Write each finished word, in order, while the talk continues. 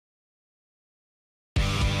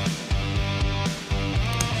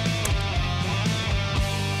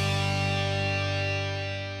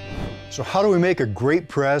So how do we make a great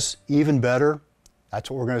press even better?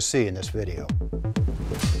 That's what we're going to see in this video.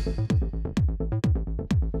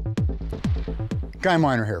 Guy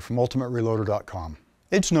Miner here from UltimateReloader.com.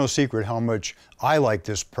 It's no secret how much I like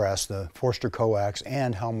this press, the Forster Co-Ax,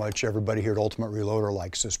 and how much everybody here at Ultimate Reloader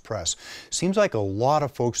likes this press. Seems like a lot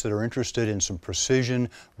of folks that are interested in some precision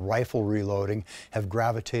rifle reloading have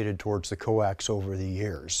gravitated towards the Co-Ax over the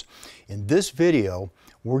years. In this video,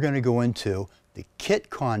 we're going to go into the kit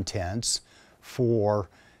contents for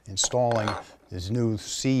installing these new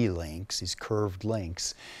C-links, these curved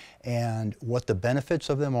links, and what the benefits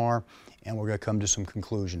of them are, and we're going to come to some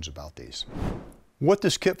conclusions about these. What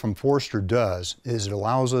this kit from Forster does is it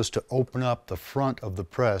allows us to open up the front of the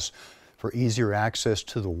press for easier access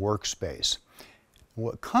to the workspace.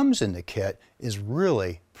 What comes in the kit is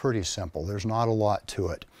really pretty simple. There's not a lot to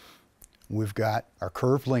it. We've got our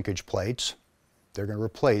curved linkage plates. They're going to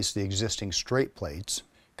replace the existing straight plates.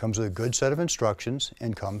 Comes with a good set of instructions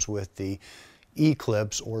and comes with the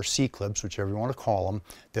E-clips or C-clips, whichever you want to call them,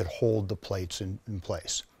 that hold the plates in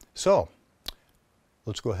place. So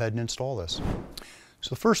let's go ahead and install this. So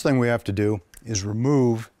the first thing we have to do is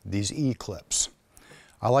remove these E-clips.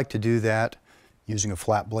 I like to do that using a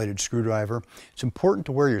flat-bladed screwdriver. It's important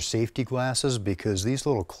to wear your safety glasses because these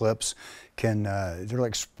little clips can, they're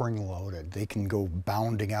like spring-loaded. They can go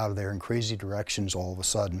bounding out of there in crazy directions all of a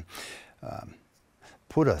sudden.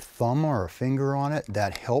 Put a thumb or a finger on it.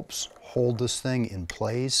 That helps hold this thing in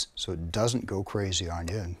place so it doesn't go crazy on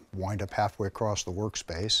you and wind up halfway across the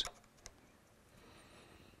workspace.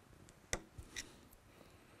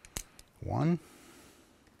 One.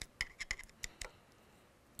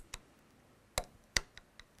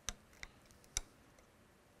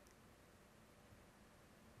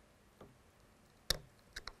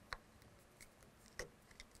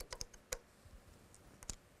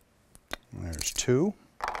 There's two.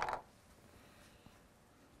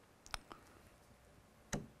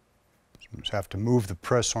 Just have to move the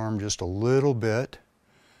press arm just a little bit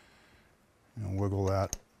and wiggle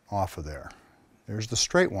that off of there. There's the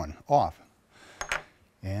straight one off.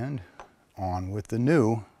 And on with the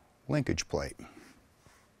new linkage plate.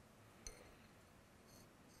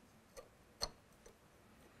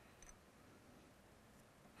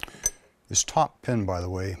 This top pin, by the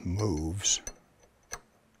way, moves.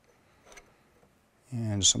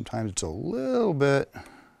 And sometimes it's a little bit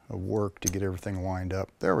of work to get everything lined up.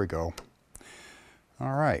 There we go.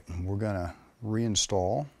 All right, we're going to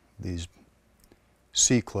reinstall these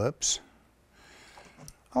C-clips.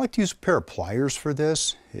 I like to use a pair of pliers for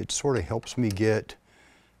this. It sort of helps me get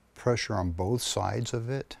pressure on both sides of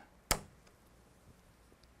it.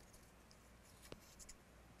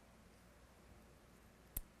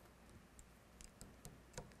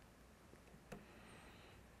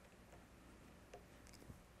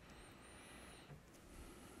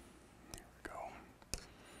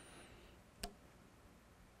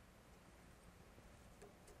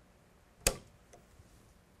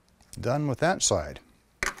 Done with that side.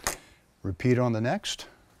 Repeat on the next.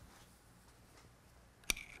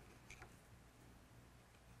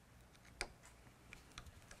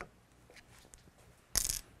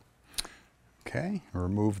 Okay,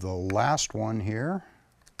 remove the last one here.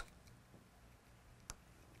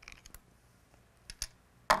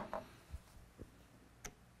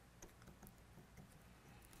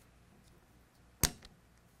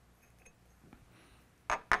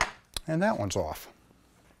 And that one's off.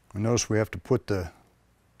 Notice we have to put the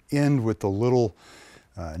end with the little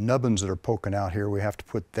nubbins that are poking out here, we have to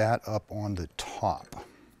put that up on the top.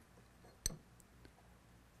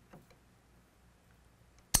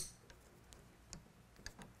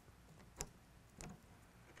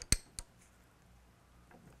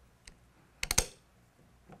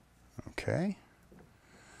 Okay,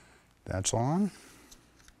 that's on.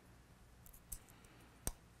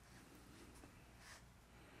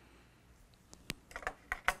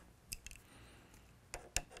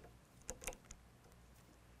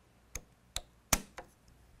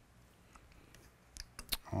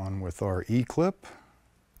 On with our E-clip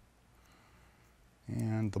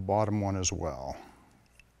and the bottom one as well.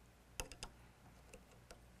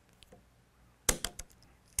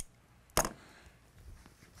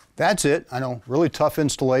 That's it. I know, really tough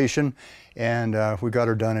installation, and we got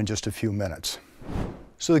her done in just a few minutes.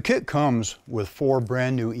 So the kit comes with 4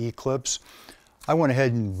 brand new E-clips. I went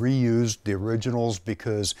ahead and reused the originals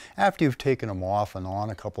because after you've taken them off and on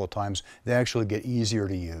a couple of times, they actually get easier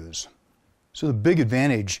to use. So the big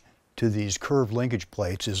advantage to these curved linkage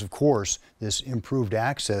plates is, of course, this improved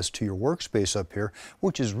access to your workspace up here,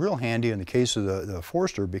 which is real handy in the case of the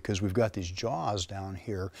Forster, because we've got these jaws down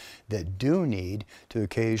here that do need to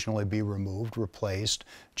occasionally be removed, replaced,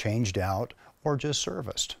 changed out, or just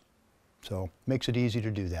serviced. So makes it easy to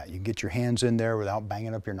do that. You can get your hands in there without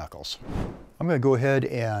banging up your knuckles. I'm going to go ahead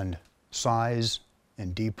and size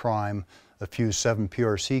and deprime a few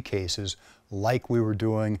 7PRC cases like we were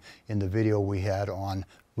doing in the video we had on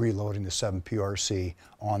reloading the 7PRC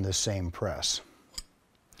on this same press.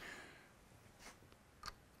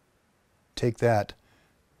 Take that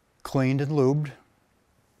cleaned and lubed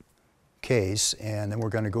case, and then we're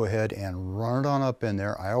going to go ahead and run it on up in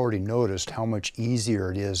there. I already noticed how much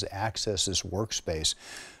easier it is to access this workspace.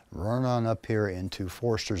 Run it on up here into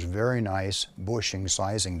Forster's very nice bushing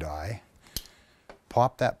sizing die.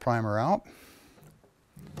 Pop that primer out.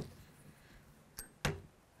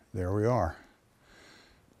 There we are.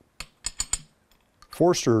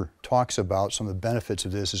 Forster talks about some of the benefits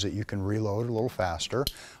of this is that you can reload a little faster.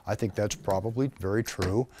 I think that's probably very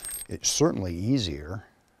true. It's certainly easier.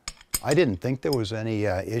 I didn't think there was any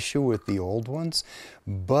issue with the old ones,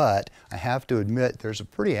 but I have to admit there's a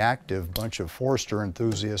pretty active bunch of Forster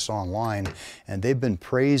enthusiasts online, and they've been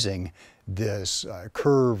praising this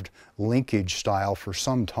curved linkage style for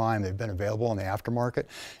some time. They've been available in the aftermarket.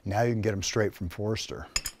 Now you can get them straight from Forster,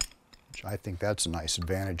 which I think that's a nice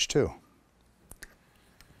advantage too.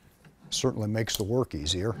 Certainly makes the work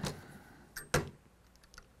easier.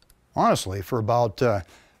 Honestly, for about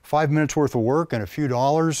 5 minutes worth of work and a few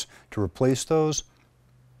dollars to replace those,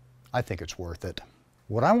 I think it's worth it.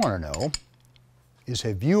 What I want to know is,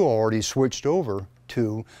 have you already switched over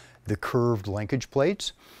to the curved linkage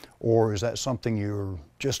plates, or is that something you're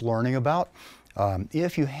just learning about?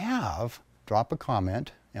 If you have, drop a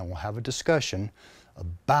comment and we'll have a discussion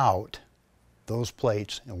about those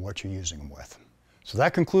plates and what you're using them with. So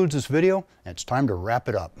that concludes this video, and it's time to wrap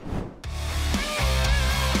it up.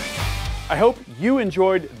 I hope you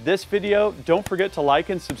enjoyed this video. Don't forget to like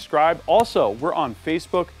and subscribe. Also, we're on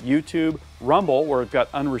Facebook, YouTube, Rumble, where we've got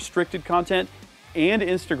unrestricted content, and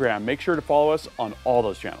Instagram. Make sure to follow us on all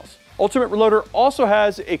those channels. Ultimate Reloader also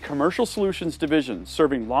has a commercial solutions division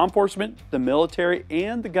serving law enforcement, the military,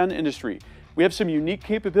 and the gun industry. We have some unique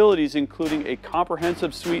capabilities, including a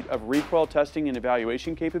comprehensive suite of recoil testing and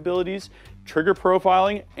evaluation capabilities, trigger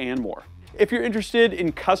profiling, and more. If you're interested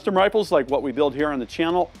in custom rifles like what we build here on the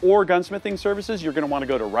channel, or gunsmithing services, you're going to want to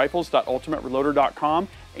go to rifles.ultimatereloader.com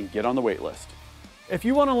and get on the wait list. If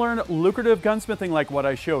you want to learn lucrative gunsmithing like what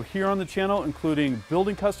I show here on the channel, including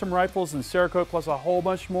building custom rifles and Cerakote plus a whole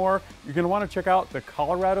bunch more, you're going to want to check out the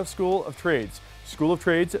Colorado School of Trades,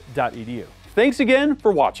 schooloftrades.edu. Thanks again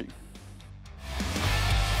for watching.